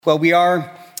Well, we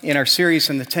are in our series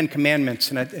on the Ten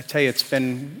Commandments, and I tell you, it's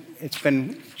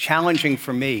been challenging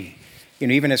for me.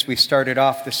 Even as we started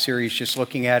off this series, just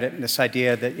looking at it and this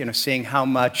idea that, seeing how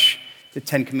much the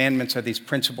Ten Commandments are these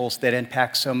principles that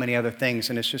impact so many other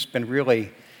things, and it's just been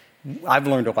really, I've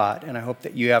learned a lot, and I hope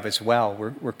that you have as well.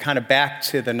 We're kind of back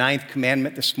to the ninth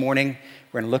commandment this morning.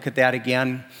 We're going to look at that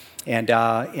again, and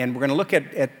we're going to look at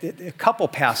a couple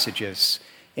passages.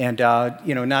 And,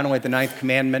 not only the ninth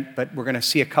commandment, but we're going to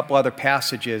see a couple other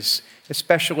passages,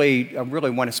 especially I really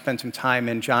want to spend some time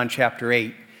in John chapter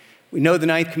 8. We know the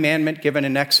ninth commandment given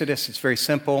in Exodus. It's very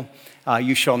simple.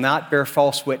 You shall not bear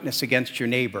false witness against your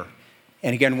neighbor.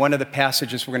 And again, one of the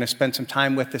passages we're going to spend some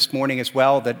time with this morning as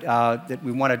well that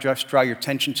we want to just draw your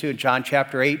attention to in John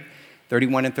chapter 8,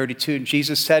 31 and 32.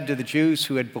 Jesus said to the Jews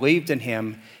who had believed in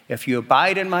him, "If you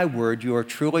abide in my word, you are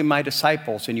truly my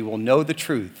disciples, and you will know the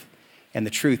truth, and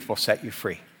the truth will set you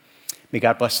free." May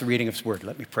God bless the reading of his word.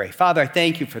 Let me pray. Father, I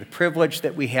thank you for the privilege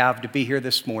that we have to be here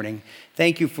this morning.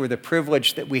 Thank you for the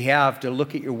privilege that we have to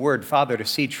look at your word, Father, to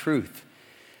see truth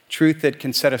that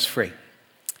can set us free.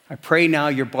 I pray now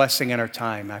your blessing in our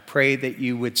time. I pray that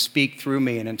you would speak through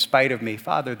me and in spite of me,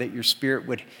 Father, that your spirit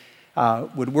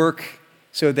would work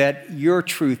so that your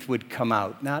truth would come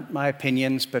out, not my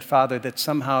opinions, but Father, that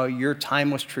somehow your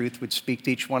timeless truth would speak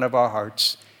to each one of our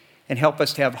hearts. And help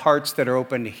us to have hearts that are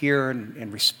open to hear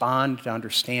and respond, to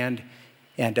understand,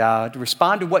 and to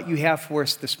respond to what you have for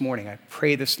us this morning. I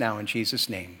pray this now in Jesus'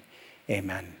 name.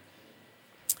 Amen.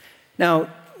 Now,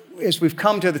 as we've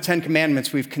come to the Ten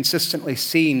Commandments, we've consistently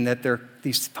seen that there are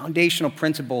these foundational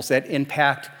principles that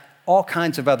impact all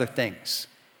kinds of other things.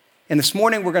 And this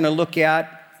morning, we're going to look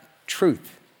at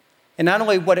truth. And not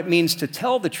only what it means to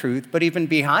tell the truth, but even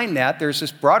behind that, there's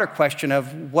this broader question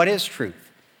of what is truth?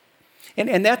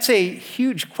 And that's a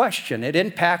huge question. It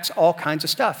impacts all kinds of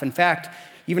stuff. In fact,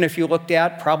 even if you looked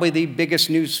at probably the biggest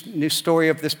news story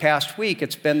of this past week,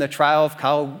 it's been the trial of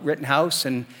Kyle Rittenhouse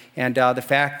and the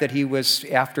fact that he was,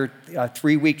 after a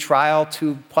 3-week trial,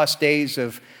 2+ days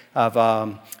of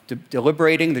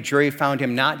deliberating, the jury found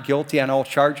him not guilty on all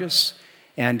charges.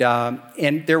 And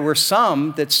there were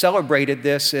some that celebrated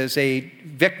this as a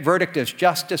verdict as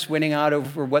justice winning out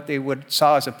over what they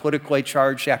saw as a politically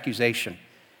charged accusation.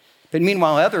 But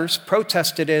meanwhile, others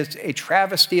protested as a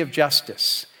travesty of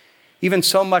justice, even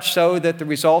so much so that the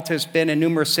result has been in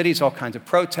numerous cities all kinds of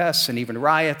protests and even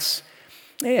riots.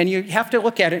 And you have to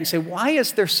look at it and say, why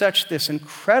is there such this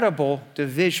incredible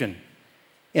division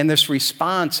in this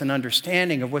response and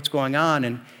understanding of what's going on?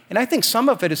 And I think some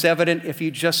of it is evident if you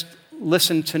just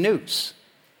listen to news.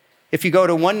 If you go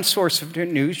to one source of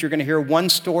news, you're going to hear one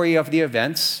story of the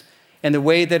events. And the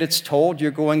way that it's told, you're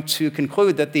going to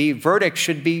conclude that the verdict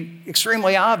should be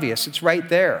extremely obvious. It's right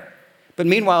there. But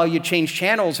meanwhile, you change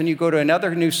channels and you go to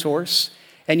another news source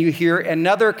and you hear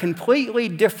another completely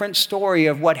different story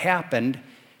of what happened.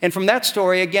 And from that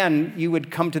story, again, you would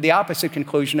come to the opposite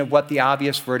conclusion of what the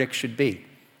obvious verdict should be.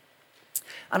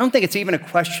 I don't think it's even a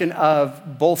question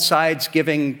of both sides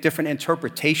giving different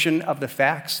interpretation of the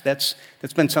facts. That's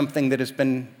been something that has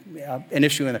been an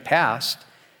issue in the past.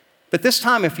 But this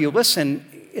time, if you listen,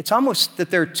 it's almost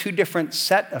that there are two different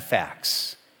set of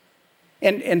facts.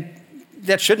 And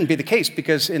that shouldn't be the case,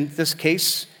 because in this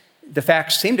case, the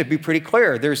facts seem to be pretty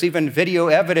clear. There's even video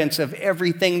evidence of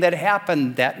everything that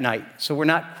happened that night. So we're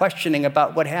not questioning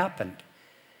about what happened.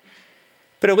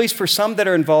 But at least for some that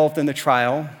are involved in the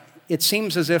trial, it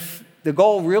seems as if the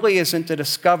goal really isn't to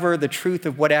discover the truth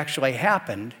of what actually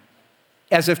happened,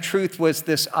 as if truth was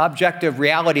this objective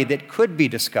reality that could be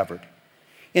discovered.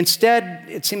 Instead,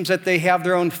 it seems that they have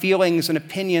their own feelings and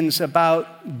opinions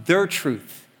about their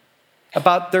truth,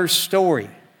 about their story.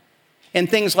 And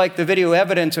things like the video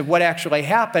evidence of what actually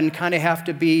happened kind of have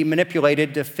to be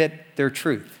manipulated to fit their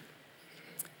truth.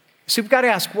 So we've got to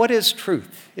ask, what is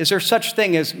truth? Is there such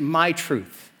thing as my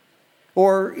truth?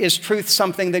 Or is truth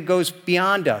something that goes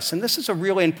beyond us? And this is a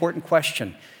really important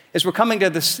question. As we're coming to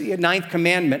this ninth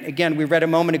commandment, again, we read a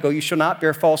moment ago, you shall not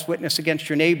bear false witness against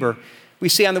your neighbor. We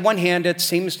see on the one hand, it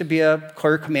seems to be a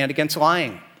clear command against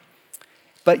lying.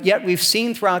 But yet we've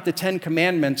seen throughout the Ten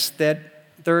Commandments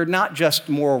that they're not just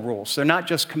moral rules. They're not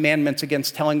just commandments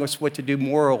against telling us what to do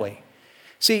morally.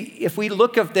 See, if we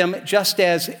look at them just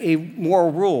as a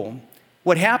moral rule,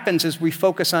 what happens is we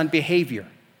focus on behavior.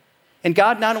 And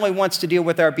God not only wants to deal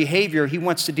with our behavior, he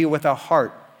wants to deal with our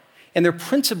heart. And there are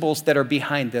principles that are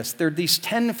behind this. There are these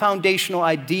 10 foundational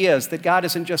ideas that God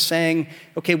isn't just saying,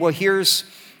 okay, well, here's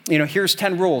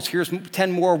 10 rules. Here's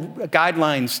 10 more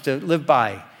guidelines to live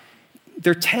by.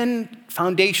 There are 10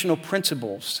 foundational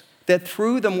principles that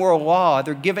through the moral law,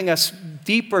 they're giving us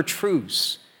deeper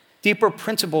truths deeper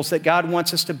principles that God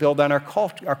wants us to build on our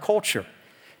culture.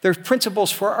 They're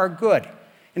principles for our good.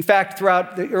 In fact,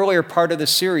 throughout the earlier part of the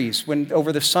series, when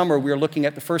over the summer we were looking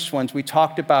at the first ones, we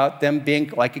talked about them being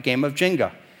like a game of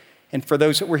Jenga. And for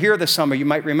those that were here this summer, you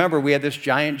might remember we had this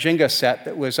giant Jenga set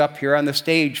that was up here on the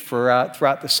stage for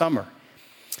throughout the summer.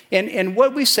 And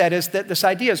what we said is that this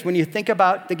idea is when you think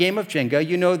about the game of Jenga,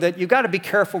 you know that you've got to be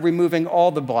careful removing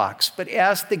all the blocks. But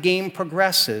as the game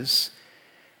progresses,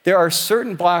 there are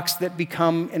certain blocks that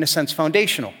become, in a sense,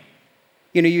 foundational.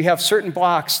 You know, you have certain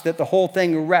blocks that the whole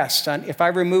thing rests on. If I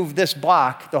remove this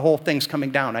block, the whole thing's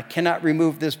coming down. I cannot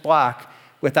remove this block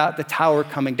without the tower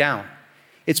coming down.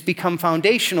 It's become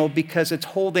foundational because it's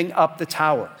holding up the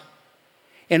tower.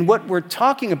 And what we're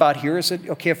talking about here is that,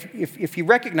 okay, if you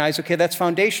recognize, okay, that's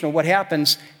foundational, what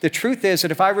happens? The truth is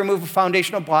that if I remove a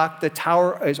foundational block, the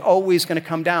tower is always going to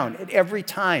come down at every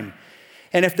time.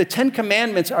 And if the 10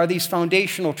 Commandments are these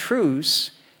foundational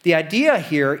truths, the idea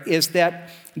here is that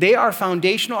they are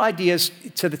foundational ideas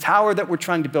to the tower that we're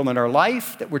trying to build in our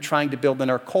life, that we're trying to build in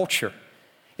our culture.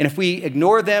 And if we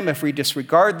ignore them, if we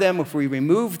disregard them, if we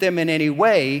remove them in any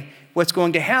way, what's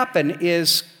going to happen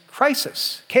is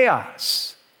crisis,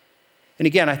 chaos. And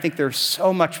again, I think there's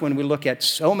so much when we look at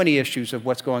so many issues of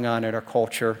what's going on in our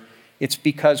culture, it's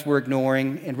because we're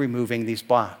ignoring and removing these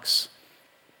blocks.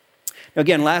 Now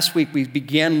again, last week we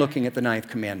began looking at the 9th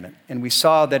commandment, and we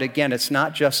saw that again, it's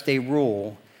not just a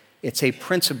rule, it's a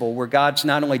principle where God's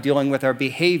not only dealing with our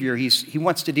behavior, he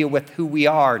wants to deal with who we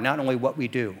are, not only what we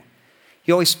do.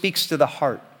 He always speaks to the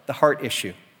heart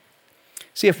issue.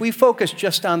 See, if we focus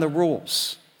just on the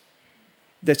rules,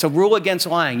 that's a rule against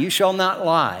lying, you shall not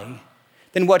lie,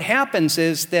 then what happens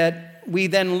is that we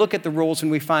then look at the rules and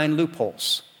we find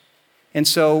loopholes. And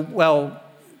so, well,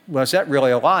 is that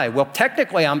really a lie? Well,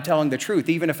 technically I'm telling the truth.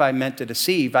 Even if I meant to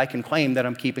deceive, I can claim that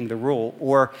I'm keeping the rule.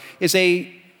 Or is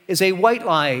a white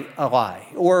lie a lie?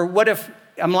 Or what if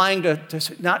I'm lying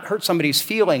to not hurt somebody's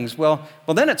feelings? Well,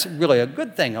 then it's really a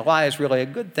good thing. A lie is really a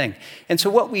good thing. And so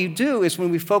what we do is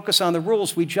when we focus on the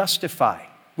rules, we justify,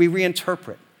 we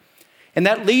reinterpret. And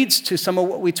that leads to some of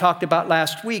what we talked about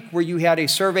last week, where you had a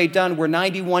survey done where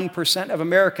 91% of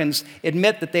Americans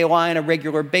admit that they lie on a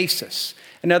regular basis.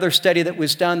 Another study that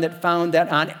was done that found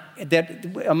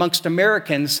that amongst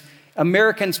Americans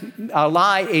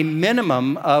lie a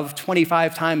minimum of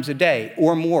 25 times a day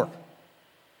or more.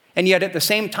 And yet at the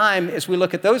same time, as we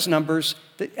look at those numbers,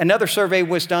 another survey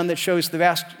was done that shows the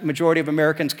vast majority of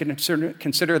Americans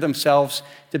consider themselves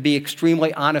to be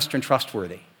extremely honest and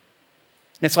trustworthy.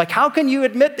 And it's like, how can you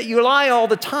admit that you lie all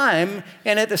the time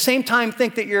and at the same time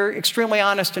think that you're extremely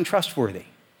honest and trustworthy?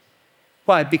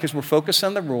 Why? Because we're focused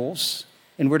on the rules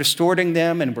and we're distorting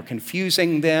them and we're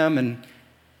confusing them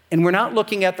and we're not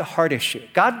looking at the heart issue.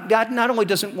 God not only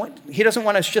doesn't want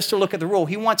us just to look at the rule,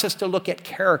 he wants us to look at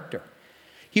character.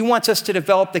 He wants us to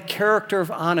develop the character of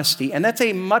honesty, and that's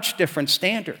a much different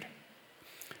standard.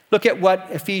 Look at what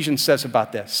Ephesians says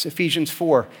about this. Ephesians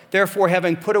 4, therefore,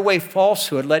 having put away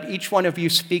falsehood, let each one of you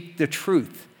speak the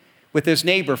truth with his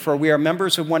neighbor, for we are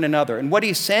members of one another. And what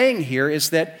he's saying here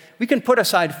is that we can put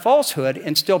aside falsehood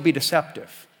and still be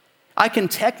deceptive. I can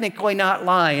technically not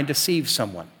lie and deceive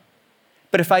someone.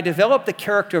 But if I develop the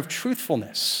character of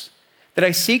truthfulness, that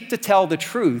I seek to tell the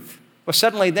truth, well,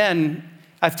 suddenly then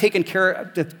I've taken care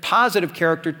of the positive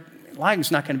character. Lying is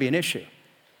not going to be an issue.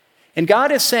 And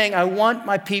God is saying, I want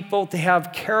my people to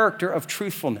have character of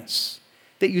truthfulness,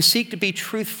 that you seek to be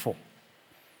truthful.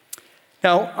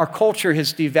 Now, our culture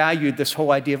has devalued this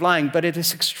whole idea of lying, but it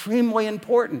is extremely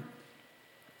important.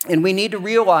 And we need to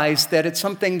realize that it's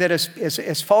something that is,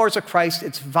 as followers of Christ,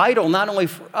 it's vital not only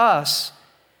for us,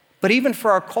 but even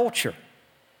for our culture.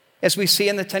 As we see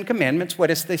in the 10 Commandments,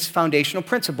 what is this foundational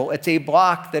principle? It's a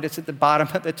block that is at the bottom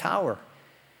of the tower.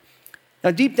 Now,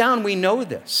 deep down, we know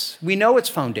this. We know it's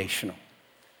foundational.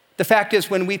 The fact is,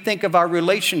 when we think of our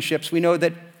relationships, we know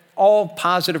that all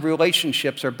positive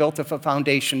relationships are built of a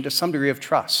foundation to some degree of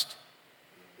trust.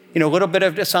 You know, a little bit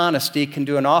of dishonesty can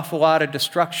do an awful lot of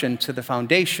destruction to the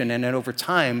foundation, and then over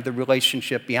time, the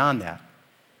relationship beyond that.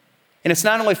 And it's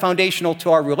not only foundational to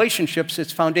our relationships,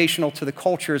 it's foundational to the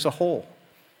culture as a whole.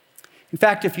 In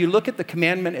fact, if you look at the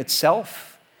commandment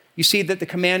itself, you see that the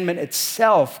commandment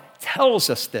itself tells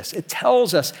us this. It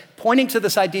tells us, pointing to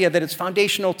this idea that it's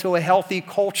foundational to a healthy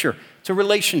culture, to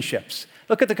relationships.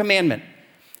 Look at the commandment.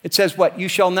 It says what? You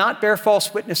shall not bear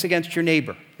false witness against your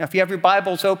neighbor. Now, if you have your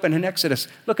Bibles open in Exodus,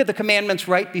 look at the commandments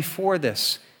right before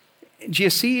this. Do you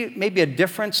see maybe a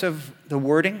difference of the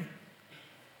wording?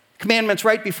 Commandments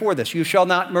right before this. You shall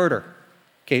not murder.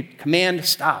 Okay, command,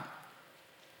 stop.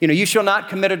 You shall not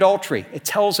commit adultery. It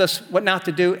tells us what not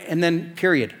to do, and then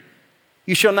period.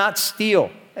 You shall not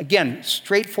steal. Again,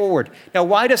 straightforward. Now,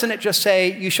 why doesn't it just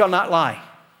say, you shall not lie?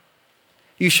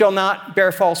 You shall not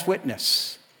bear false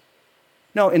witness.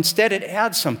 No, instead it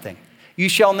adds something. You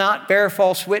shall not bear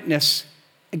false witness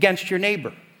against your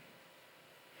neighbor.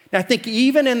 Now, I think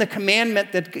even in the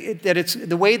commandment that it's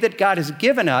the way that God has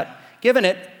given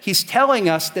it, he's telling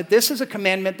us that this is a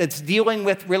commandment that's dealing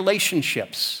with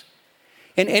relationships.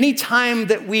 And any time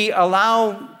that we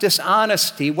allow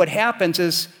dishonesty, what happens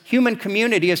is human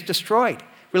community is destroyed.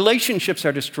 Relationships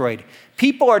are destroyed.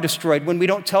 People are destroyed when we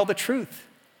don't tell the truth.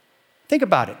 Think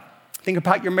about it. Think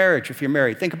about your marriage if you're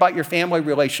married. Think about your family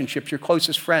relationships, your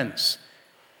closest friends.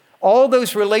 All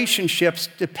those relationships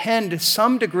depend to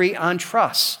some degree on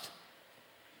trust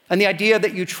and the idea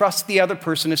that you trust the other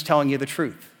person is telling you the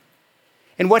truth.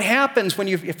 And what happens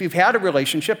if you've had a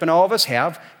relationship, and all of us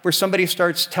have, where somebody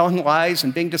starts telling lies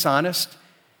and being dishonest,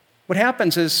 what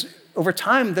happens is over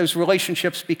time those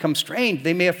relationships become strained.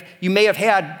 You may have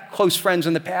had close friends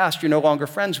in the past you're no longer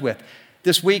friends with.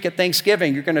 This week at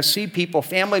Thanksgiving, you're going to see people,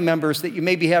 family members that you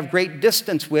maybe have great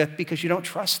distance with because you don't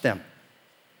trust them.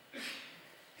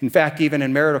 In fact, even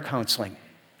in marital counseling,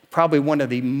 probably one of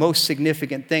the most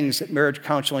significant things that marriage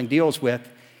counseling deals with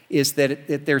is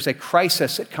that there's a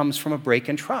crisis that comes from a break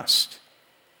in trust.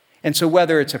 And so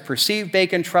whether it's a perceived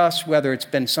break in trust, whether it's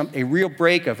been a real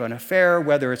break of an affair,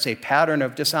 whether it's a pattern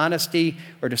of dishonesty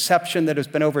or deception that has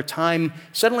been over time,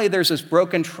 suddenly there's this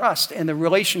broken trust and the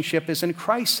relationship is in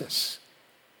crisis.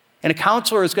 And a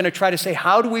counselor is going to try to say,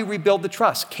 how do we rebuild the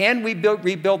trust? Can we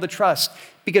rebuild the trust?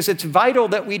 Because it's vital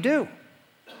that we do.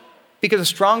 Because a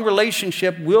strong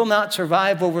relationship will not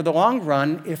survive over the long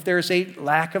run if there's a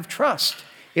lack of trust,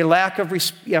 a lack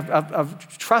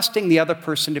of trusting the other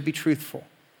person to be truthful.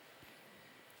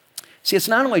 See, it's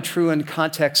not only true in the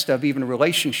context of even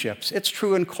relationships, it's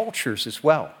true in cultures as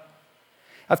well.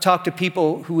 I've talked to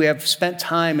people who have spent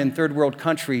time in third world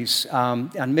countries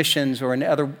on missions or in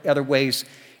other ways,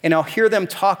 and I'll hear them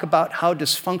talk about how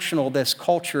dysfunctional this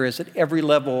culture is at every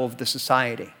level of the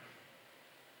society.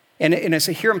 And as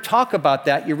I hear them talk about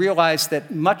that, you realize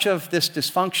that much of this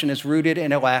dysfunction is rooted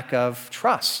in a lack of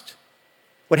trust.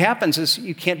 What happens is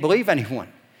you can't believe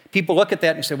anyone. People look at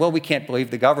that and say, well, we can't believe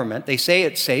the government. They say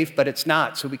it's safe, but it's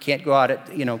not, so we can't go out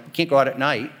at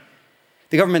night.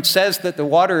 The government says that the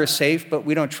water is safe, but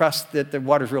we don't trust that the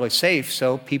water is really safe,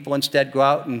 so people instead go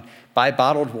out and buy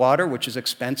bottled water, which is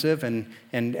expensive and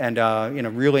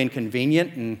really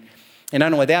inconvenient. And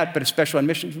not only that, but especially on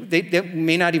missions, they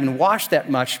may not even wash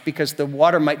that much because the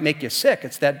water might make you sick.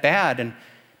 It's that bad.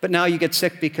 But now you get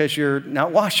sick because you're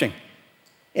not washing.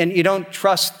 And you don't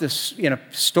trust the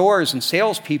stores and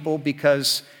salespeople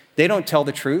because they don't tell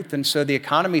the truth, and so the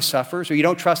economy suffers. Or you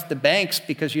don't trust the banks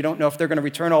because you don't know if they're going to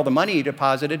return all the money you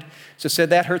deposited. So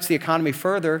that hurts the economy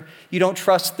further. You don't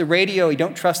trust the radio. You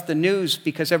don't trust the news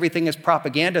because everything is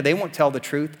propaganda. They won't tell the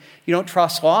truth. You don't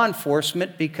trust law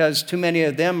enforcement because too many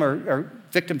of them are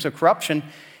victims of corruption.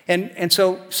 And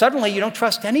so suddenly you don't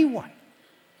trust anyone.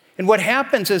 And what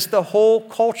happens is the whole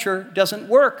culture doesn't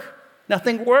work.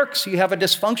 Nothing works. You have a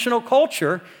dysfunctional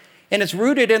culture. And it's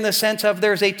rooted in the sense of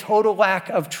there's a total lack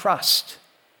of trust,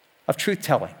 of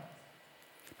truth-telling.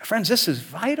 My friends, this is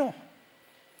vital.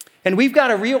 And we've got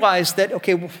to realize that,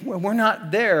 okay, we're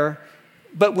not there,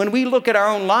 but when we look at our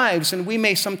own lives, and we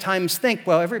may sometimes think,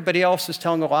 well, everybody else is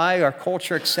telling a lie, our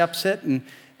culture accepts it, and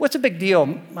what's a big deal?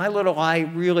 My little lie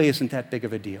really isn't that big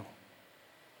of a deal.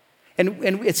 And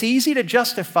it's easy to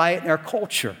justify it in our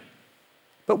culture,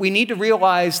 but we need to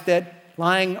realize that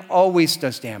lying always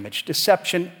does damage.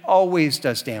 Deception always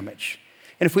does damage.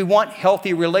 And if we want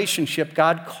healthy relationship,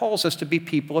 God calls us to be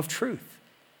people of truth.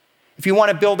 If you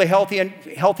want to build a healthy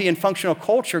and functional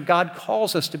culture, God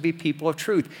calls us to be people of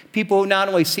truth. People who not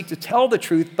only seek to tell the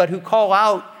truth, but who call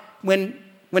out when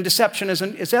deception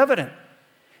is evident.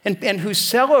 And who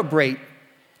celebrate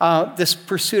this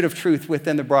pursuit of truth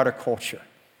within the broader culture.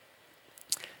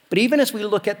 But even as we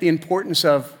look at the importance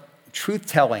of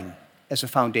truth-telling as a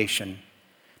foundation,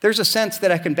 there's a sense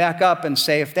that I can back up and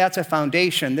say, if that's a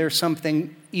foundation, there's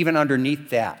something even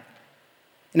underneath that.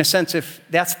 In a sense, if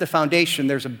that's the foundation,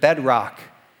 there's a bedrock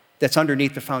that's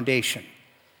underneath the foundation.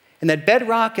 And that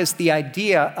bedrock is the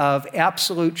idea of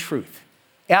absolute truth,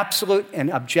 absolute and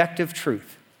objective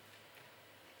truth.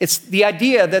 It's the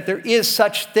idea that there is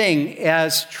such thing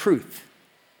as truth.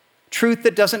 Truth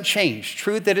that doesn't change,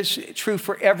 truth that is true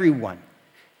for everyone,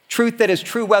 truth that is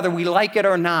true whether we like it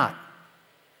or not.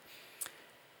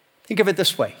 Think of it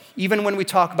this way, even when we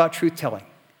talk about truth-telling.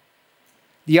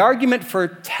 The argument for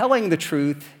telling the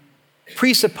truth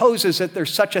presupposes that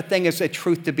there's such a thing as a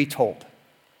truth to be told.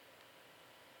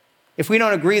 If we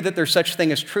don't agree that there's such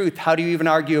thing as truth, how do you even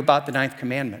argue about the 9th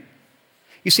commandment?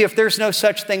 You see, if there's no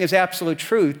such thing as absolute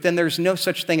truth, then there's no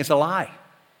such thing as a lie.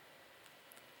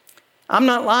 I'm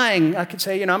not lying. I could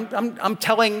say, I'm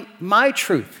telling my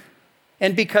truth.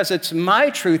 And because it's my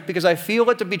truth, because I feel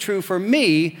it to be true for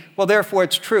me, well, therefore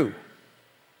it's true.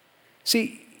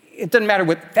 See, it doesn't matter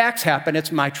what facts happen,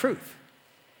 it's my truth.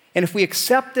 And if we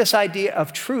accept this idea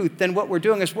of truth, then what we're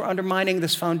doing is we're undermining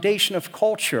this foundation of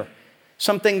culture,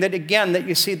 something that, again, that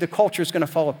you see the culture is going to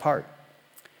fall apart.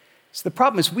 So the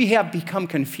problem is we have become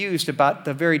confused about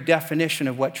the very definition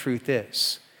of what truth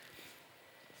is.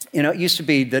 It used to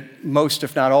be that most,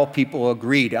 if not all, people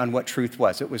agreed on what truth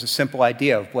was. It was a simple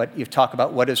idea of what you talk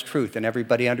about, what is truth, and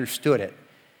everybody understood it.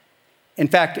 In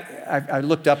fact, I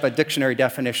looked up a dictionary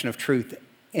definition of truth,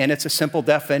 and it's a simple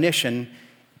definition,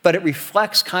 but it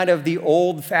reflects kind of the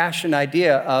old-fashioned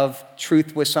idea of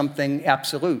truth was something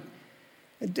absolute.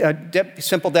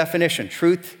 Simple definition,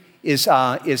 truth is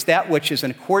that which is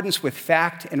in accordance with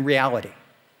fact and reality.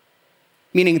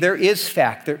 Meaning there is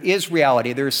fact, there is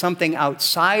reality, there is something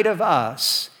outside of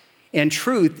us, and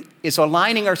truth is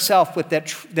aligning ourselves with that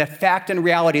fact and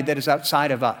reality that is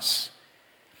outside of us.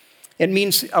 It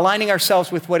means aligning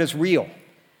ourselves with what is real.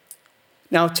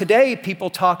 Now, today, people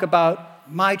talk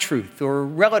about my truth or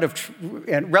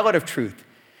relative truth,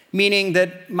 meaning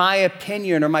that my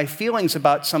opinion or my feelings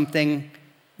about something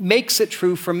makes it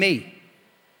true for me.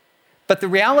 But the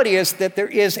reality is that there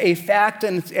is a fact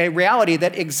and a reality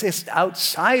that exists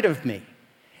outside of me.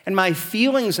 And my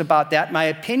feelings about that, my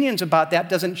opinions about that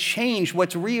doesn't change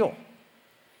what's real.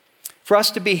 For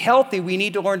us to be healthy, we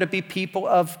need to learn to be people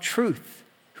of truth,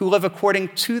 who live according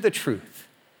to the truth.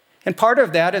 And part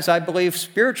of that is, I believe,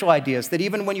 spiritual ideas, that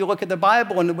even when you look at the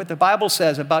Bible and what the Bible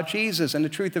says about Jesus and the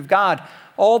truth of God,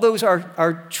 all those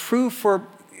are true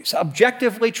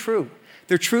objectively true.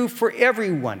 They're true for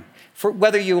everyone, for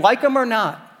whether you like them or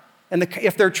not. And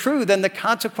if they're true, then the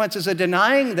consequences of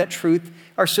denying that truth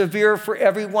are severe for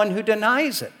everyone who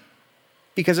denies it,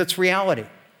 because it's reality.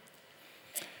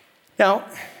 Now,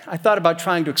 I thought about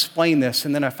trying to explain this,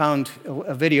 and then I found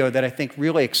a video that I think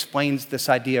really explains this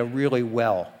idea really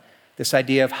well. This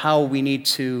idea of how we need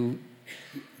to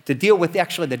deal with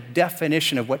actually the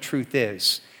definition of what truth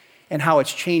is and how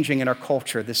it's changing in our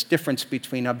culture, this difference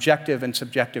between objective and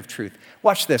subjective truth.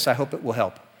 Watch this. I hope it will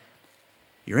help.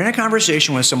 You're in a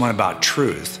conversation with someone about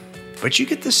truth, but you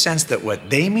get the sense that what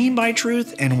they mean by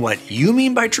truth and what you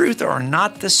mean by truth are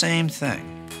not the same thing.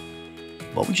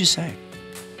 What would you say?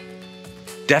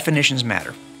 Definitions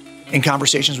matter. In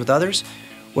conversations with others,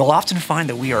 we'll often find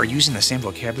that we are using the same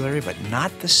vocabulary, but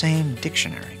not the same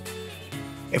dictionary.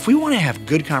 If we want to have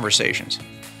good conversations,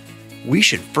 we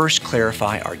should first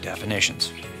clarify our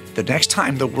definitions. The next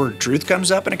time the word truth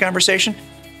comes up in a conversation,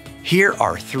 here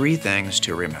are 3 things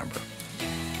to remember.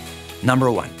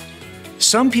 Number 1,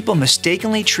 some people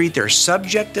mistakenly treat their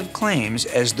subjective claims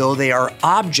as though they are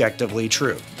objectively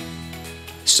true.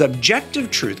 Subjective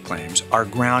truth claims are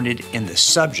grounded in the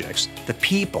subjects, the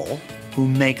people who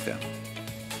make them.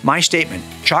 My statement,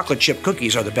 chocolate chip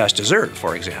cookies are the best dessert,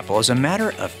 for example, is a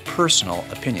matter of personal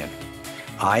opinion.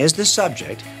 I, as the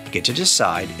subject, get to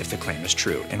decide if the claim is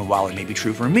true. And while it may be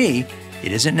true for me,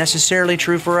 it isn't necessarily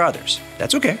true for others.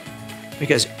 That's okay,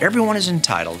 because everyone is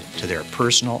entitled to their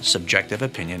personal subjective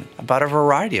opinion about a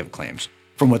variety of claims,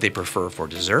 from what they prefer for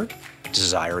dessert,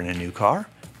 desire in a new car,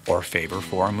 or favor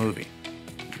for a movie.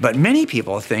 But many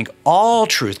people think all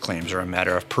truth claims are a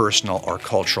matter of personal or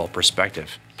cultural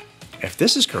perspective. If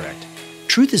this is correct,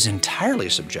 truth is entirely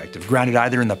subjective, grounded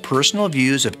either in the personal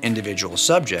views of individual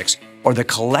subjects or the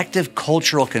collective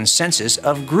cultural consensus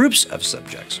of groups of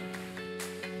subjects.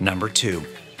 Number 2,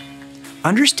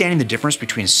 understanding the difference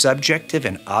between subjective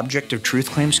and objective truth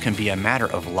claims can be a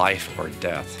matter of life or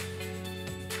death.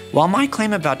 While my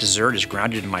claim about dessert is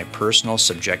grounded in my personal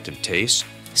subjective tastes,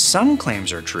 some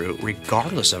claims are true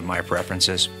regardless of my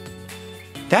preferences.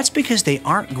 That's because they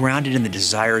aren't grounded in the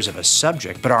desires of a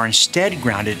subject, but are instead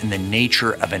grounded in the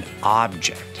nature of an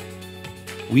object.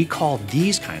 We call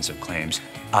these kinds of claims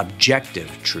objective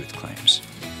truth claims.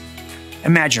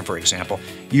 Imagine, for example,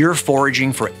 you're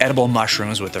foraging for edible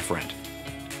mushrooms with a friend.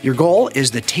 Your goal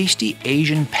is the tasty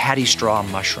Asian patty straw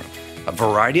mushroom, a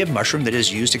variety of mushroom that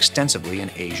is used extensively in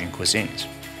Asian cuisines.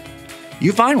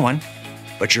 You find one,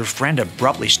 but your friend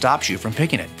abruptly stops you from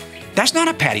picking it. That's not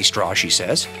a patty straw, she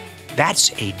says.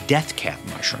 That's a death cap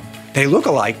mushroom. They look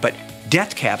alike, but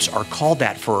death caps are called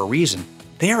that for a reason.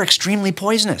 They are extremely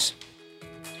poisonous.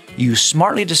 You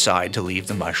smartly decide to leave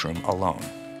the mushroom alone.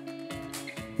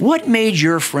 What made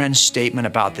your friend's statement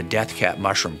about the death cap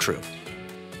mushroom true?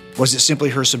 Was it simply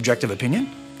her subjective opinion?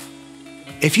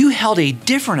 If you held a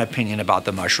different opinion about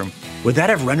the mushroom, would that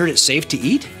have rendered it safe to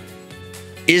eat?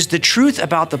 Is the truth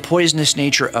about the poisonous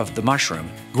nature of the mushroom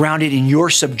grounded in your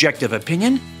subjective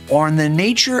opinion or in the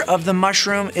nature of the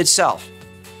mushroom itself?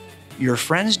 Your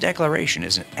friend's declaration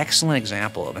is an excellent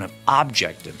example of an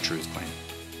objective truth claim.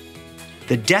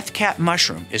 The death cap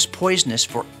mushroom is poisonous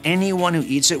for anyone who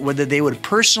eats it, whether they would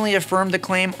personally affirm the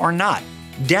claim or not.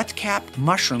 Death cap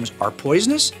mushrooms are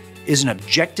poisonous is an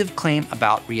objective claim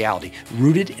about reality,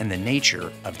 rooted in the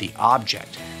nature of the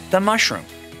object, the mushroom.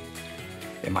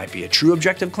 It might be a true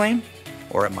objective claim,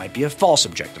 or it might be a false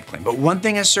objective claim. But one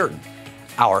thing is certain,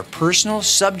 our personal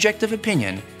subjective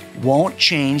opinion won't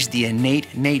change the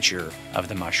innate nature of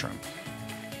the mushroom.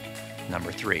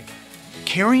 Number 3,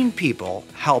 caring people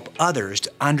help others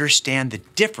to understand the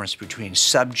difference between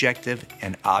subjective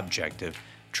and objective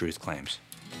truth claims.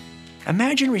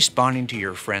 Imagine responding to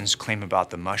your friend's claim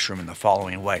about the mushroom in the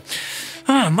following way.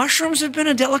 Mushrooms have been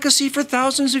a delicacy for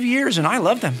thousands of years, and I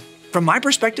love them. From my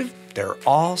perspective, they're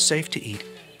all safe to eat.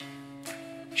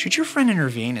 Should your friend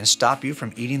intervene and stop you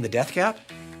from eating the death cap?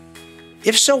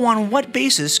 If so, on what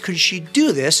basis could she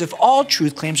do this if all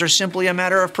truth claims are simply a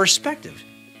matter of perspective?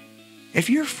 If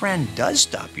your friend does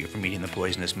stop you from eating the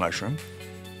poisonous mushroom,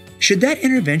 should that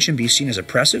intervention be seen as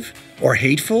oppressive or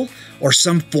hateful or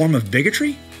some form of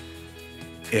bigotry?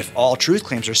 If all truth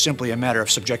claims are simply a matter of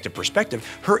subjective perspective,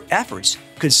 her efforts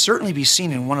could certainly be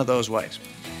seen in one of those ways.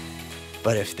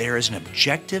 But if there is an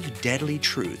objective, deadly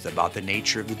truth about the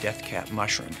nature of the death cap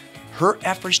mushroom, her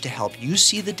efforts to help you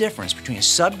see the difference between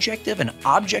subjective and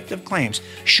objective claims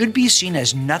should be seen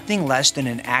as nothing less than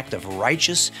an act of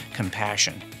righteous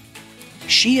compassion.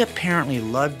 She apparently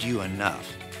loved you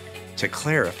enough to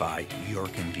clarify your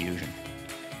confusion.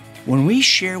 When we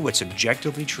share what's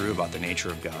objectively true about the nature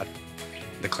of God,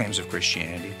 the claims of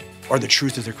Christianity, or the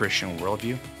truth of the Christian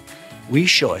worldview, we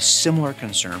show a similar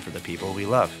concern for the people we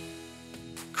love.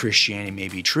 Christianity may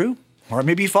be true, or it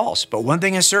may be false, but one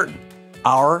thing is certain.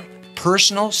 Our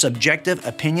personal, subjective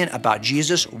opinion about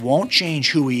Jesus won't change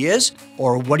who he is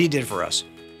or what he did for us.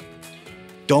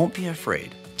 Don't be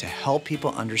afraid to help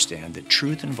people understand that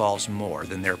truth involves more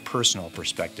than their personal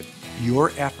perspective.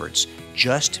 Your efforts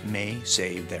just may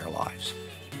save their lives.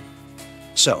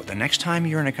 So, the next time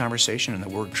you're in a conversation and the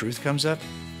word truth comes up,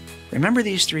 remember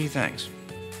these 3 things.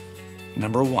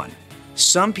 Number 1,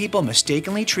 some people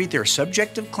mistakenly treat their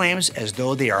subjective claims as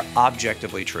though they are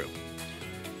objectively true.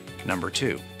 Number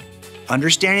 2,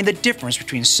 understanding the difference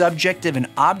between subjective and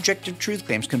objective truth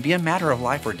claims can be a matter of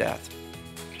life or death.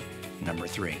 Number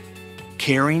 3,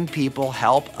 caring people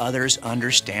help others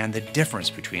understand the difference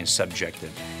between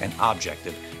subjective and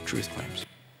objective truth claims.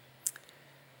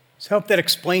 So I hope that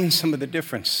explains some of the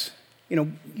difference.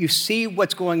 You see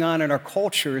what's going on in our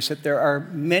culture is that there are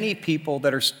many people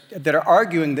that are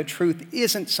arguing that truth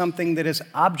isn't something that is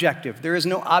objective. There is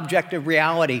no objective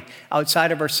reality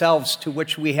outside of ourselves to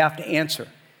which we have to answer.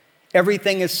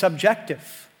 Everything is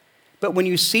subjective. But when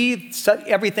you see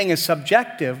everything is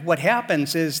subjective, what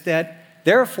happens is that,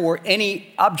 therefore,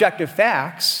 any objective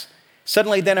facts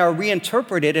suddenly then are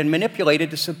reinterpreted and manipulated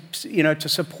to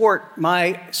support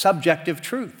my subjective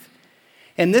truth.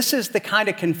 And this is the kind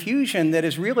of confusion that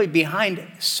is really behind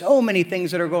so many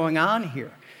things that are going on here.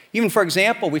 Even, for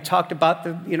example, we talked about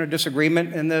the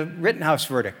disagreement in the Rittenhouse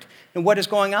verdict. And what is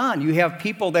going on? You have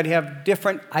people that have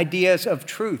different ideas of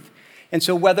truth. And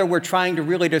so whether we're trying to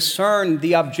really discern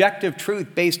the objective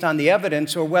truth based on the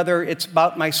evidence or whether it's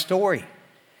about my story. In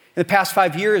the past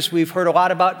 5 years, we've heard a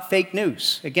lot about fake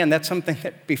news. Again, that's something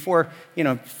that before,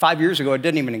 5 years ago, it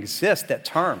didn't even exist, that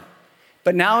term.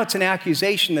 But now it's an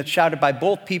accusation that's shouted by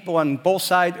both people on both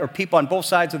sides, or people on both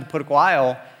sides of the political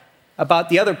aisle, about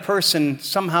the other person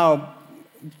somehow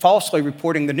falsely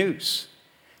reporting the news.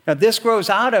 Now, this grows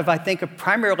out of, I think,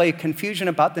 primarily a confusion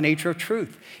about the nature of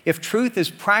truth. If truth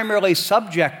is primarily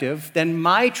subjective, then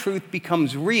my truth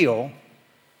becomes real.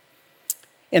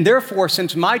 And therefore,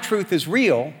 since my truth is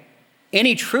real,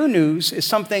 any true news is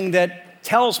something that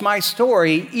tells my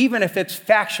story, even if it's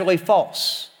factually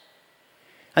false.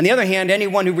 On the other hand,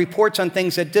 anyone who reports on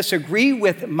things that disagree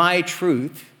with my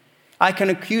truth, I can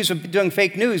accuse of doing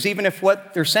fake news, even if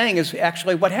what they're saying is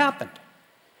actually what happened.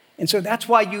 And so that's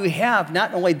why you have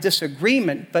not only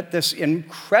disagreement, but this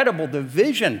incredible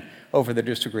division over the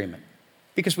disagreement,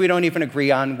 because we don't even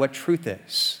agree on what truth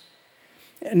is.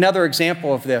 Another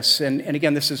example of this, and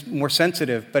again, this is more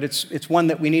sensitive, but it's one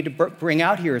that we need to bring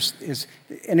out here, is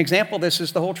an example of this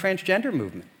is the whole transgender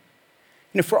movement.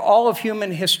 For all of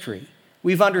human history,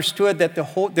 we've understood that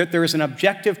that there is an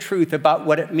objective truth about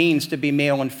what it means to be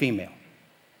male and female.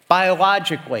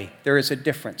 Biologically, there is a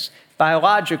difference.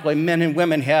 biologically, men and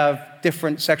women have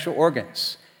different sexual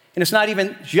organs. And it's not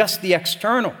even just the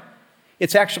external.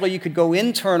 It's actually, you could go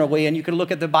internally and you could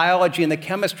look at the biology and the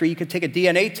chemistry. You could take a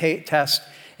DNA test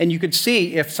and you could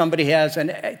see if somebody has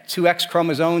two X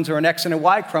chromosomes or an X and a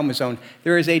Y chromosome.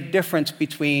 There is a difference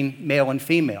between male and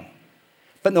female.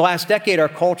 But in the last decade, our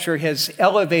culture has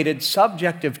elevated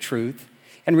subjective truth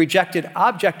and rejected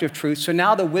objective truth. So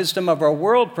now the wisdom of our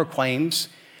world proclaims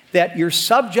that your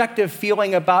subjective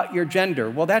feeling about your gender,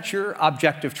 well, that's your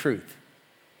objective truth.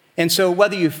 And so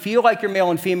whether you feel like you're male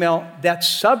and female, that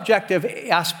subjective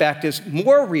aspect is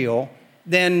more real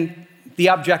than the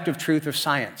objective truth of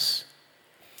science.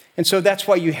 And so that's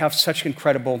why you have such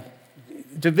incredible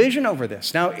division over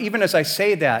this. Now, even as I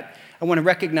say that, I want to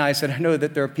recognize that I know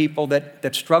that there are people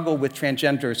that struggle with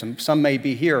transgenderism. Some may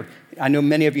be here. I know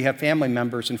many of you have family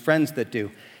members and friends that do.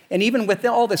 And even with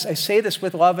all this, I say this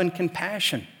with love and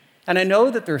compassion. And I know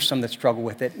that there are some that struggle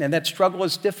with it, and that struggle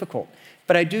is difficult.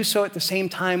 But I do so at the same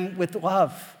time with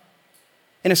love.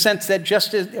 In a sense that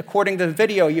just as, according to the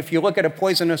video, if you look at a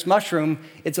poisonous mushroom,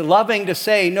 it's loving to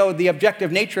say, no, the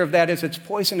objective nature of that is it's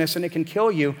poisonous and it can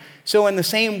kill you. So in the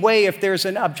same way, if there's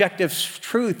an objective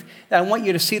truth, I want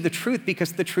you to see the truth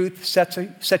because the truth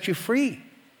sets you free.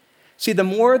 See, the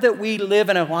more that we live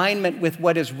in alignment with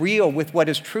what is real, with what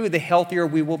is true, the healthier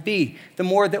we will be. The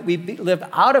more that we live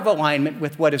out of alignment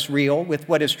with what is real, with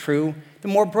what is true, the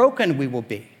more broken we will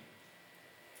be.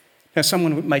 Now,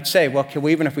 someone might say, well,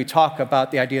 even if we talk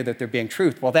about the idea that there being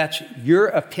truth, well, that's your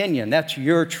opinion, that's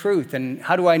your truth, and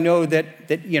how do I know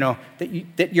that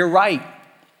you're right?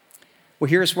 Well,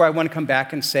 here's where I want to come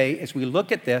back and say, as we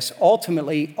look at this,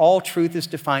 ultimately, all truth is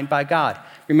defined by God.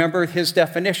 Remember his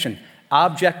definition.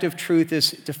 Objective truth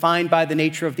is defined by the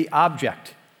nature of the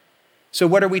object. So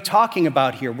what are we talking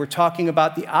about here? We're talking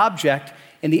about the object,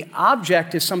 and the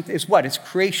object is what? It's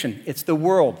creation. It's the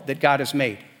world that God has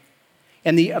made.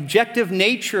 And the objective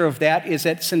nature of that is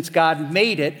that since God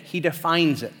made it, he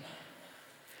defines it.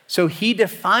 So he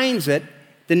defines it.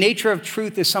 The nature of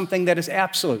truth is something that is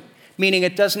absolute, meaning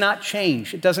it does not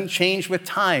change. It doesn't change with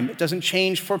time. It doesn't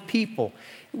change for people.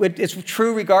 It's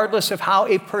true regardless of how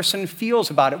a person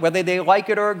feels about it, whether they like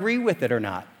it or agree with it or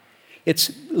not. It's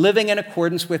living in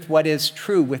accordance with what is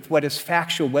true, with what is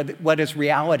factual, what is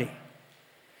reality.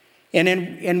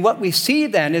 And what we see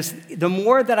then is the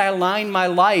more that I align my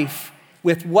life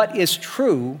with what is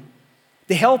true,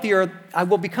 the healthier I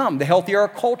will become, the healthier our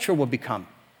culture will become.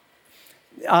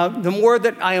 The more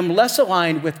that I am less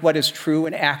aligned with what is true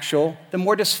and actual, the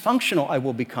more dysfunctional I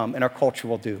will become and our culture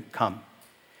will become.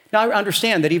 Now, I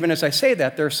understand that even as I say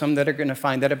that, there are some that are going to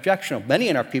find that objectionable. Many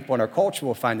in our people in our culture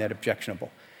will find that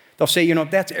objectionable. They'll say,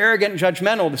 that's arrogant and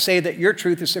judgmental to say that your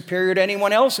truth is superior to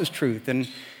anyone else's truth. And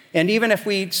even if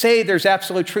we say there's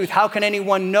absolute truth, how can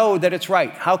anyone know that it's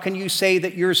right? How can you say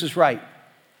that yours is right?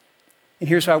 And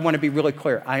here's what I want to be really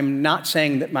clear. I'm not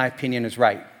saying that my opinion is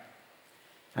right.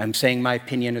 I'm saying my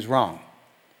opinion is wrong.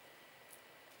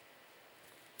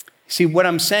 See, what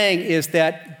I'm saying is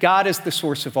that God is the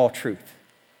source of all truth.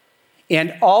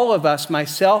 And all of us,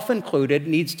 myself included,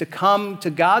 needs to come to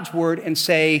God's word and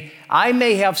say, I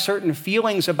may have certain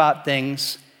feelings about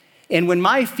things, and when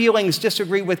my feelings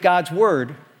disagree with God's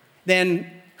word,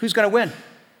 then who's going to win?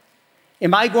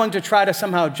 Am I going to try to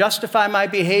somehow justify my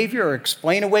behavior or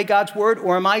explain away God's word?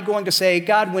 Or am I going to say,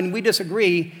 God, when we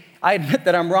disagree, I admit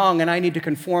that I'm wrong and I need to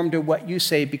conform to what you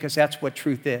say because that's what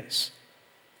truth is.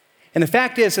 And the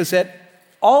fact is that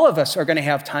all of us are going to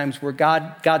have times where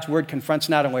God's word confronts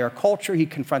not only our culture, he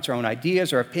confronts our own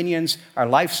ideas, our opinions, our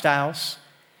lifestyles.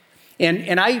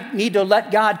 And I need to let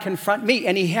God confront me,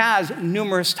 and he has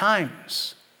numerous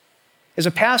times. As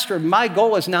a pastor, my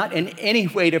goal is not in any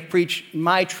way to preach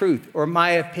my truth or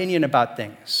my opinion about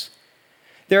things.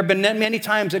 There have been many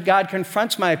times that God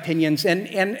confronts my opinions,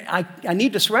 and I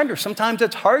need to surrender. Sometimes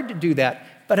it's hard to do that,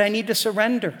 but I need to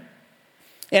surrender.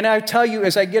 And I tell you,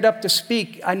 as I get up to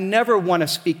speak, I never want to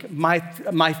speak my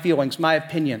feelings, my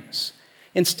opinions.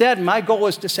 Instead, my goal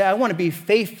is to say, I want to be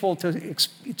faithful to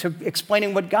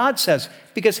explaining what God says,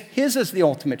 because his is the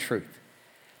ultimate truth.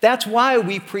 That's why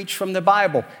we preach from the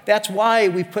Bible. That's why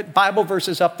we put Bible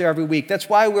verses up there every week. That's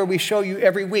why we show you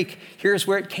every week, here's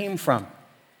where it came from.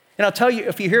 And I'll tell you,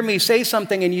 if you hear me say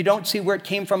something and you don't see where it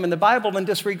came from in the Bible, then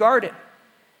disregard it.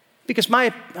 Because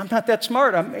I'm not that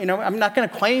smart. I'm not going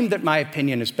to claim that my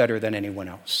opinion is better than anyone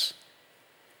else.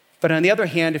 But on the other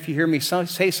hand, if you hear me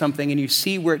say something and you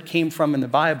see where it came from in the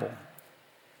Bible,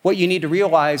 what you need to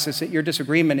realize is that your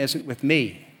disagreement isn't with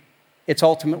me. It's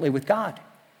ultimately with God.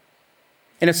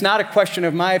 And it's not a question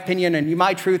of my opinion and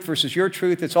my truth versus your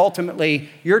truth. It's ultimately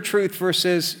your truth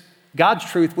versus God's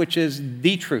truth, which is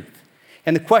the truth.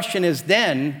 And the question is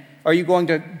then, are you going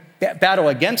to battle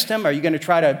against him? Are you going to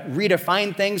try to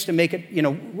redefine things to make it,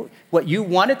 what you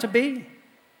want it to be?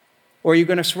 Or are you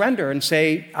going to surrender and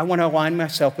say, I want to align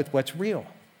myself with what's real?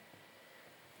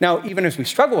 Now, even as we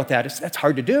struggle with that, that's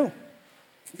hard to do.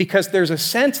 Because there's a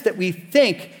sense that we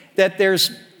think that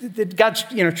that God's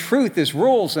truth is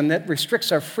rules and that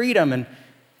restricts our freedom.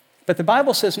 But the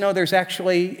Bible says, no, there's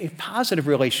actually a positive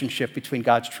relationship between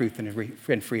God's truth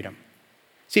and freedom.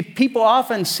 See, people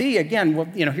often see, again, well,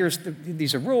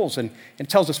 these are rules, and it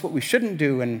tells us what we shouldn't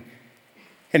do, and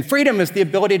freedom is the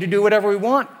ability to do whatever we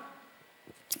want.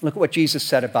 Look at what Jesus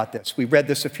said about this. We read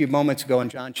this a few moments ago in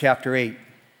John chapter 8.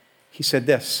 He said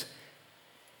this.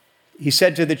 He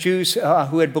said to the Jews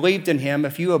who had believed in him,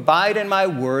 if you abide in my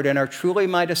word and are truly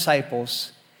my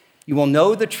disciples, you will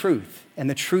know the truth, and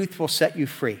the truth will set you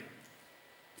free.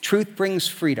 Truth brings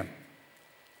freedom.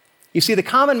 You see, the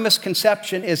common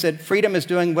misconception is that freedom is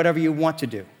doing whatever you want to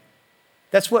do.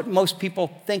 That's what most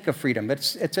people think of freedom.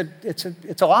 It's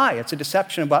a lie. It's a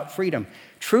deception about freedom.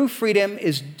 True freedom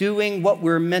is doing what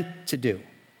we're meant to do.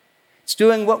 It's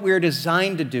doing what we're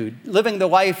designed to do, living the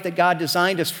life that God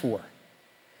designed us for.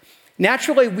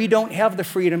 Naturally, we don't have the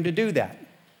freedom to do that.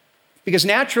 Because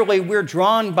naturally, we're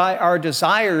drawn by our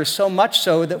desires so much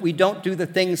so that we don't do the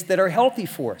things that are healthy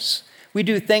for us. We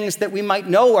do things that we might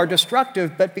know are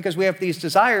destructive, but because we have these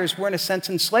desires, we're in a sense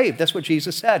enslaved. That's what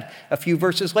Jesus said a few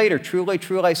verses later. Truly,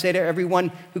 truly, I say to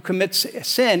everyone who commits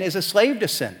sin is a slave to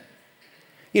sin.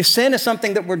 Sin is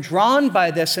something that we're drawn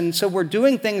by this, and so we're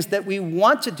doing things that we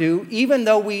want to do, even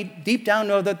though we deep down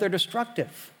know that they're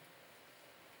destructive.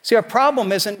 See, our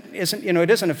problem isn't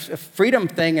a freedom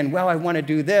thing and, well, I want to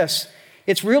do this.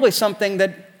 It's really something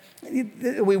that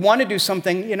we want to do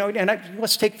something,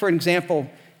 let's take, for example,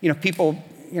 people,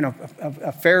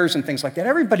 affairs and things like that.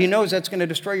 Everybody knows that's going to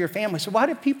destroy your family. So why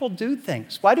do people do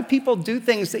things? Why do people do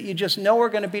things that you just know are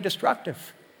going to be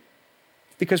destructive?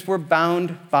 Because we're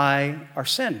bound by our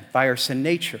sin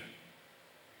nature.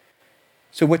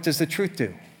 So what does the truth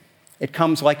do? It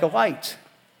comes like a light.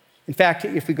 In fact,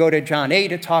 if we go to John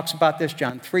 8, it talks about this.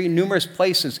 John 3, numerous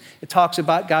places, it talks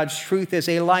about God's truth as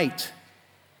a light.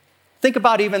 Think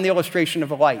about even the illustration of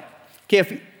a light.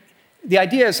 Okay, the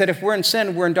idea is that if we're in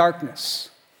sin, we're in darkness.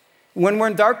 When we're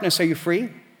in darkness, are you free?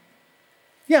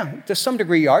 Yeah, to some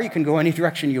degree you are. You can go any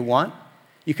direction you want.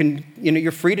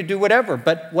 You're free to do whatever.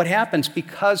 But what happens?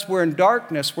 Because we're in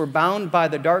darkness, we're bound by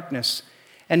the darkness.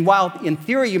 And while in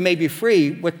theory you may be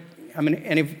free,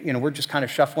 we're just kind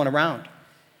of shuffling around.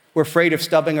 We're afraid of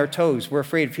stubbing our toes. We're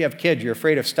afraid, if you have kids, you're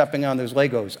afraid of stepping on those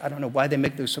Legos. I don't know why they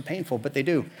make those so painful, but they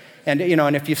do. And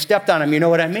if you stepped on them, you know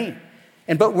what I mean.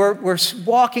 But we're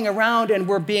walking around and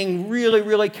we're being really,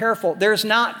 really careful. There's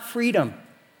not freedom.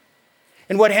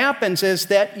 And what happens is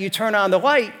that you turn on the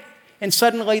light, and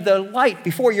suddenly the light,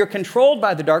 before you're controlled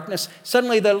by the darkness,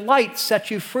 suddenly the light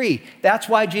sets you free. That's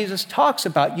why Jesus talks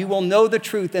about you will know the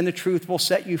truth, and the truth will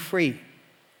set you free.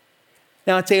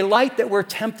 Now, it's a light that we're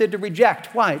tempted to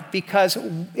reject. Why? Because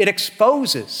it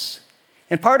exposes.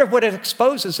 And part of what it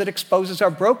exposes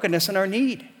our brokenness and our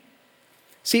need.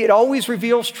 See, it always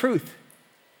reveals truth.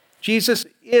 Jesus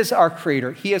is our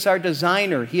creator. He is our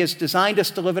designer. He has designed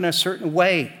us to live in a certain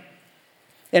way.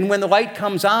 And when the light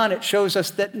comes on, it shows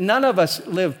us that none of us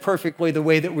live perfectly the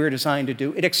way that we're designed to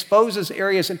do. It exposes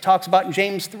areas it talks about in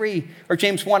James 1,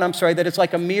 that it's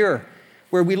like a mirror,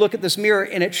 where we look at this mirror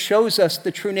and it shows us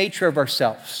the true nature of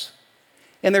ourselves.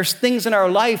 And there's things in our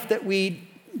life that we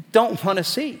don't want to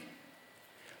see.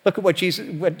 Look at what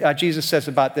Jesus says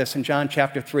about this in John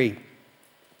chapter 3.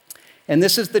 And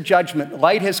this is the judgment.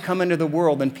 Light has come into the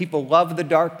world, and people love the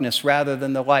darkness rather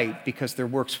than the light because their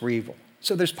works were evil.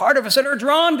 So there's part of us that are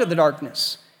drawn to the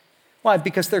darkness. Why?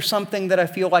 Because there's something that I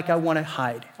feel like I want to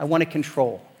hide. I want to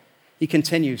control. He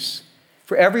continues,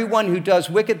 for everyone who does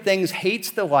wicked things hates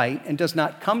the light and does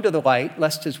not come to the light,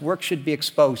 lest his work should be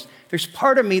exposed. There's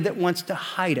part of me that wants to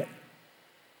hide it.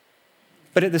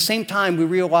 But at the same time, we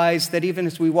realize that even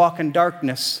as we walk in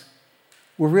darkness,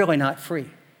 we're really not free.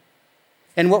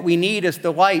 And what we need is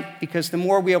the light, because the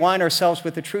more we align ourselves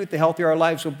with the truth, the healthier our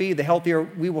lives will be, the healthier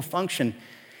we will function.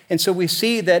 And so we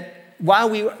see that while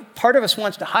part of us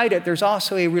wants to hide it, there's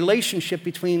also a relationship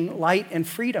between light and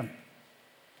freedom.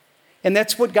 And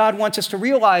that's what God wants us to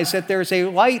realize, that there's a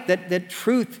light, that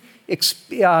truth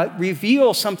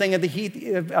reveals something of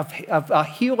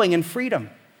healing and freedom.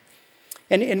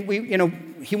 And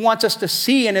he wants us to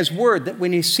see in his word, that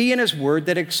when you see in his word,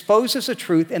 that exposes the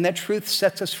truth, and that truth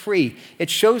sets us free. It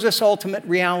shows us ultimate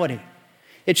reality.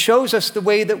 It shows us the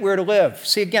way that we're to live.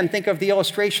 See, again, think of the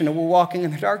illustration of we're walking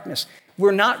in the darkness.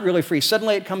 we're not really free.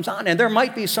 Suddenly it comes on, and there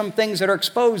might be some things that are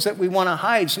exposed that we want to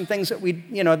hide, some things that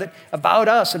that about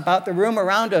us, about the room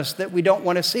around us that we don't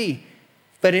want to see.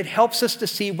 But it helps us to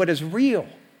see what is real.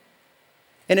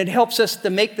 And it helps us to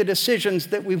make the decisions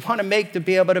that we want to make to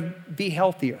be able to be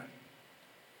healthier.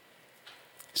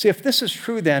 See, if this is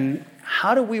true, then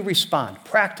how do we respond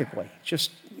practically?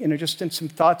 Just in some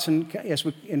thoughts in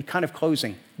kind of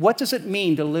closing. What does it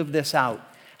mean to live this out?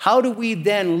 How do we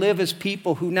then live as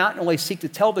people who not only seek to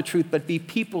tell the truth, but be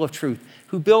people of truth,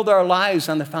 who build our lives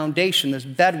on the foundation, this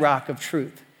bedrock of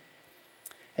truth?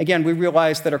 Again, we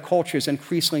realize that our culture is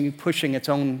increasingly pushing its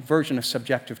own version of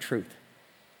subjective truth.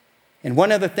 And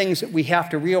one of the things that we have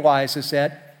to realize is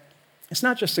that it's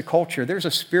not just a culture, there's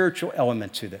a spiritual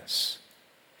element to this.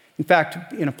 In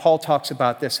fact, Paul talks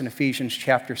about this in Ephesians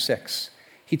chapter 6.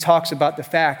 He talks about the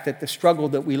fact that the struggle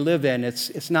that we live in,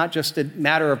 it's not just a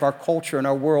matter of our culture and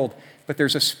our world, but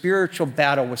there's a spiritual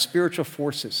battle with spiritual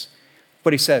forces.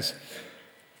 But he says,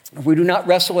 we do not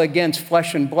wrestle against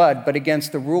flesh and blood, but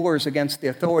against the rulers, against the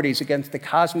authorities, against the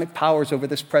cosmic powers over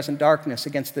this present darkness,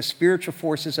 against the spiritual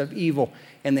forces of evil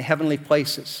in the heavenly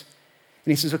places.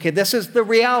 And he says, okay, this is the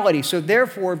reality. So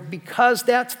therefore, because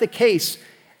that's the case,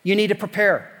 you need to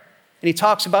prepare. And he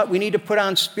talks about we need to put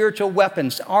on spiritual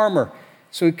weapons, armor.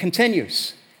 So he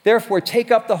continues, therefore,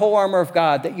 take up the whole armor of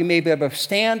God that you may be able to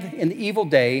stand in the evil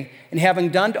day, and having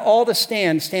done all to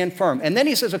stand, stand firm. And then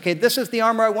he says, okay, this is the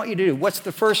armor I want you to do. What's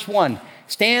the first one?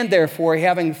 Stand, therefore,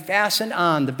 having fastened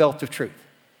on the belt of truth.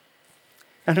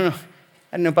 I don't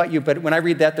know about you, but when I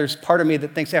read that, there's part of me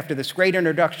that thinks after this great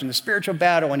introduction, the spiritual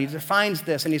battle, and he defines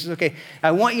this, and he says, okay,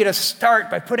 I want you to start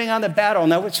by putting on the battle.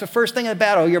 Now, what's the first thing in the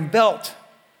battle? Your belt.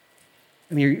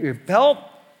 I mean, your belt,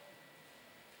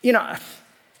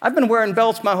 I've been wearing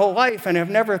belts my whole life, and I've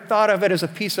never thought of it as a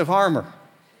piece of armor.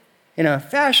 A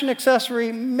fashion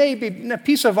accessory, maybe a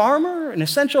piece of armor, an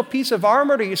essential piece of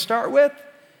armor do you start with?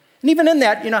 And even in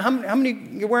that, how many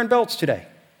you're wearing belts today?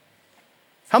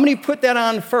 How many put that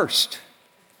on first?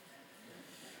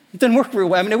 It didn't work very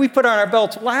well. We put on our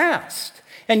belts last.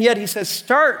 And yet he says,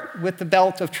 start with the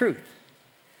belt of truth.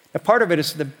 Now, part of it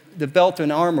is the belt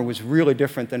and armor was really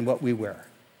different than what we wear.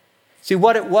 See,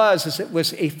 what it was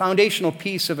a foundational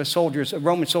piece of a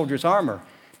Roman soldier's armor,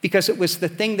 because it was the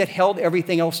thing that held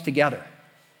everything else together.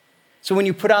 So when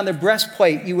you put on the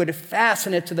breastplate, you would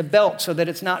fasten it to the belt so that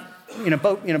it's not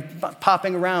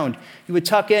popping around. You would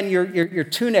tuck in your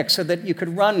tunic so that you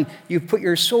could run. You put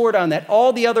your sword on that.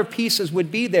 All the other pieces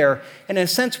would be there. And in a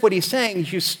sense, what he's saying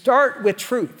is you start with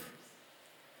truth.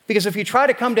 Because if you try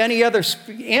to come to any other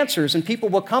answers, and people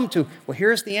will come to, well,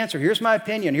 here's the answer, here's my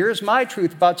opinion, here's my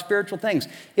truth about spiritual things.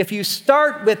 If you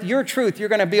start with your truth, you're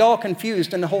going to be all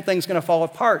confused and the whole thing's going to fall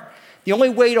apart. The only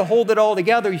way to hold it all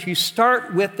together is you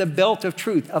start with the belt of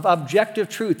truth, of objective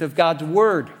truth, of God's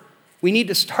word. We need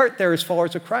to start there as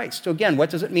followers of Christ. So again, what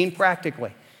does it mean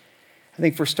practically? I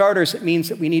think for starters, it means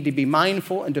that we need to be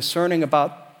mindful and discerning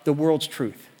about the world's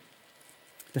truth.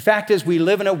 The fact is, we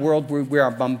live in a world where we are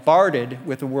bombarded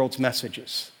with the world's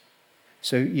messages.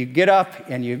 So you get up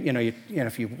and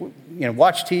if you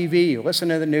watch TV, you listen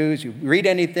to the news, you read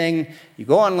anything, you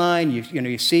go online,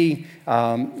 you see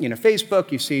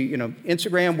Facebook, you see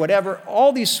Instagram, whatever,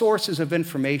 all these sources of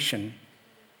information.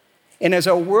 And as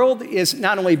our world is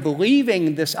not only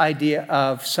believing this idea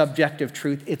of subjective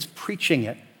truth, it's preaching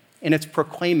it and it's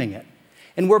proclaiming it,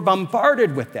 and we're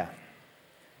bombarded with that.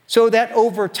 So that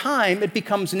over time, it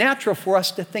becomes natural for us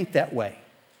to think that way.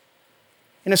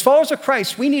 And as followers of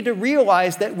Christ, we need to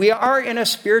realize that we are in a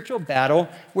spiritual battle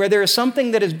where there is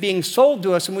something that is being sold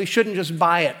to us and we shouldn't just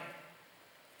buy it.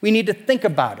 We need to think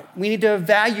about it. We need to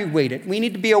evaluate it. We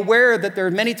need to be aware that there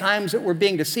are many times that we're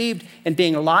being deceived and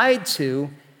being lied to,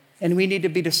 and we need to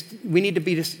be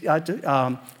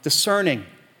discerning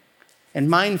and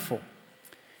mindful.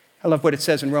 I love what it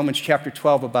says in Romans chapter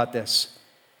 12 about this.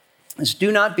 Is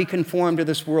do not be conformed to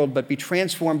this world, but be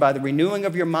transformed by the renewing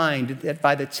of your mind, that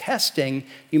by the testing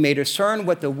you may discern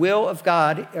what is the will of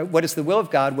God, what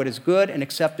is good and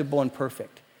acceptable and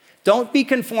perfect. Don't be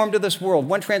conformed to this world.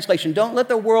 One translation, don't let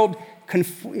the world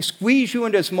squeeze you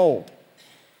into its mold.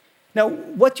 Now,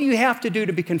 what do you have to do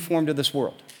to be conformed to this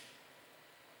world?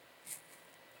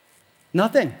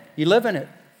 Nothing. You live in it.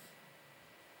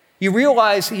 You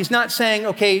realize he's not saying,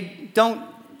 okay, don't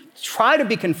try to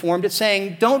be conformed. It's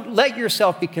saying, don't let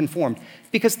yourself be conformed.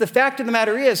 Because the fact of the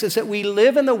matter is that we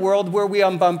live in the world where we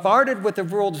are bombarded with the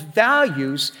world's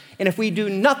values, and if we do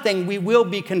nothing, we will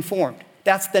be conformed.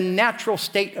 That's the natural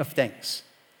state of things.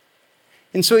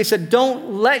 And so he said,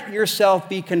 don't let yourself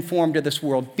be conformed to this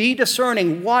world. Be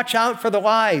discerning. Watch out for the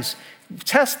lies.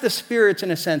 Test the spirits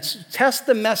in a sense. Test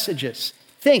the messages.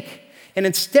 Think. And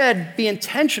instead, be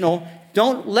intentional.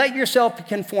 Don't let yourself be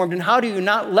conformed. And how do you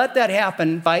not let that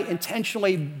happen? By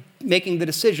intentionally making the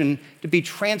decision to be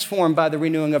transformed by the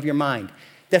renewing of your mind.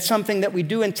 That's something that we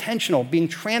do intentional, being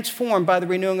transformed by the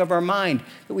renewing of our mind,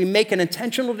 that we make an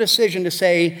intentional decision to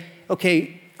say,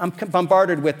 okay, I'm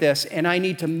bombarded with this, and I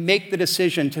need to make the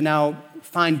decision to now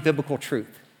find biblical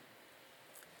truth.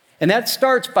 And that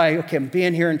starts by, okay, I'm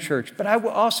being here in church. But I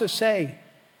will also say,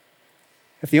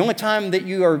 if the only time that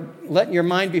you are letting your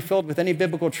mind be filled with any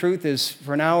biblical truth is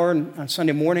for an hour on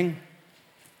Sunday morning,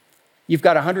 you've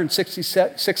got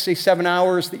 167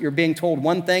 hours that you're being told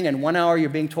one thing and 1 hour you're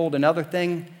being told another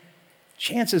thing,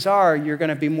 chances are you're going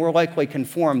to be more likely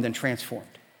conformed than transformed.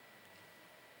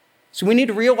 So we need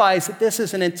to realize that this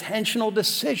is an intentional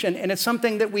decision, and it's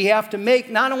something that we have to make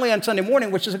not only on Sunday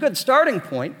morning, which is a good starting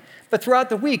point, but throughout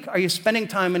the week. Are you spending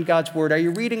time in God's Word? Are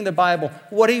you reading the Bible?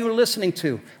 What are you listening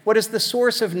to? What is the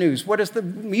source of news? What is the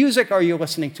music are you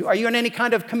listening to? Are you in any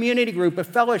kind of community group, a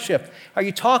fellowship? Are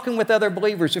you talking with other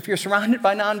believers? If you're surrounded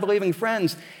by non-believing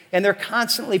friends and they're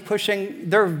constantly pushing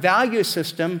their value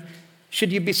system,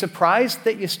 should you be surprised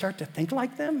that you start to think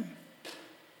like them?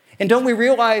 And don't we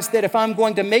realize that if I'm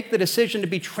going to make the decision to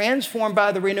be transformed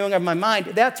by the renewing of my mind,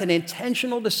 that's an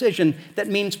intentional decision that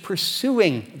means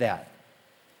pursuing that,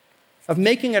 of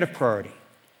making it a priority.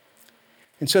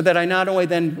 And so that I not only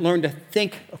then learn to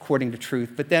think according to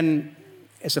truth, but then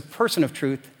as a person of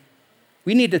truth,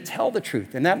 we need to tell the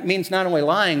truth. And that means not only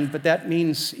lying, but that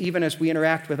means even as we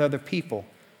interact with other people,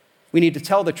 we need to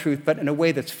tell the truth, but in a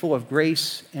way that's full of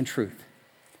grace and truth.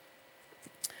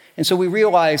 And so we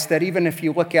realize that even if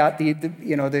you look at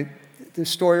the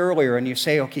story earlier and you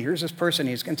say, okay, here's this person,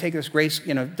 he's going to take this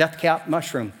death cap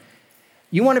mushroom.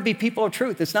 You want to be people of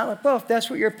truth. It's not like, well, if that's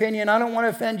what your opinion, I don't want to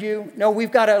offend you. No,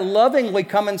 we've got to lovingly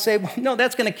come and say, well, no,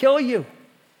 that's going to kill you.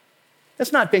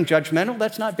 That's not being judgmental.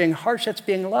 That's not being harsh. That's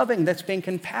being loving. That's being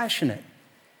compassionate.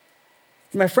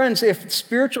 My friends, if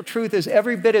spiritual truth is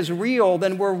every bit as real,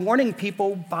 then we're warning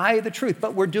people by the truth,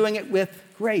 but we're doing it with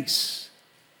grace.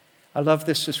 I love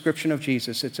this description of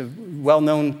Jesus. It's a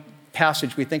well-known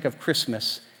passage. We think of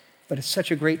Christmas, but it's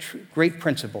such a great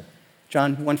principle.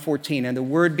 John 1:14, and the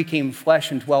Word became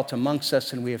flesh and dwelt amongst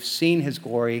us, and we have seen his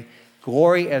glory,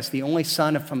 glory as the only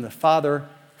Son from the Father,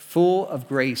 full of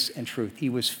grace and truth. He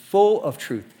was full of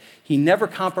truth. He never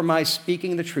compromised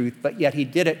speaking the truth, but yet he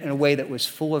did it in a way that was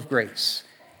full of grace,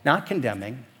 not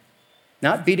condemning,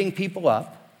 not beating people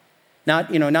up,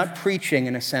 not preaching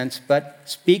in a sense, but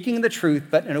speaking the truth,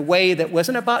 but in a way that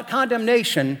wasn't about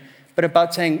condemnation, but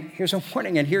about saying, here's a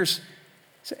warning, and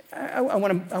I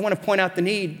want to point out the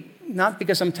need, not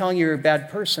because I'm telling you you're a bad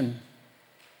person,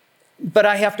 but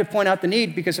I have to point out the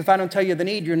need because if I don't tell you the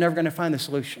need, you're never going to find the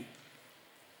solution.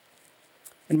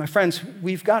 And my friends,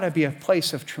 we've got to be a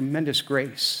place of tremendous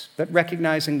grace, but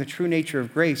recognizing the true nature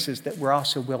of grace is that we're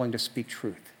also willing to speak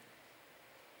truth.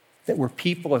 That we're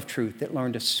people of truth that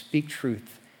learn to speak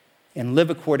truth and live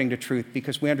according to truth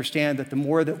because we understand that the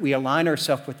more that we align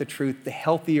ourselves with the truth, the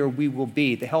healthier we will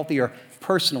be, the healthier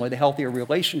personally, the healthier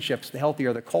relationships, the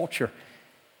healthier the culture.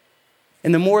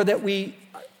 And the more that we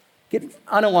get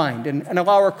unaligned and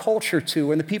allow our culture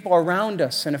to and the people around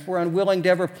us, and if we're unwilling to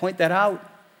ever point that out,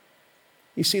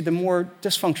 you see, the more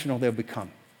dysfunctional they'll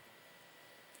become.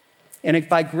 And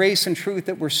by grace and truth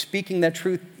that we're speaking that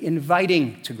truth,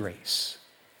 inviting to grace.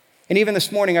 And even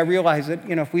this morning, I realized that,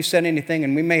 if we said anything,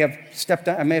 and I may have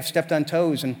stepped on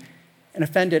toes and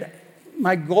offended,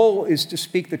 my goal is to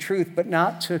speak the truth, but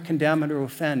not to condemn or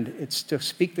offend. It's to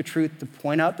speak the truth, to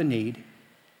point out the need,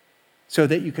 so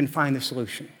that you can find the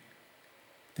solution.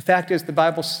 The fact is, the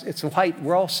Bible, it's light.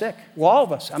 We're all sick. Well, all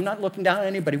of us. I'm not looking down on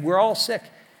anybody. We're all sick,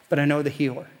 but I know the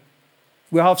healer.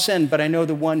 We all have sinned, but I know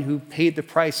the one who paid the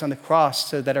price on the cross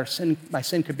so that my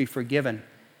sin could be forgiven.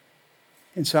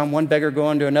 And so I'm one beggar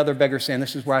going to another beggar saying,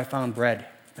 this is where I found bread.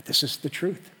 But this is the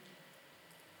truth.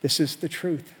 This is the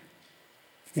truth.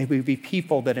 May we be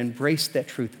people that embrace that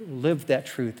truth, live that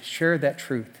truth, share that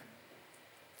truth,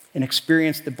 and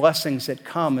experience the blessings that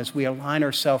come as we align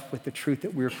ourselves with the truth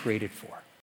that we're created for.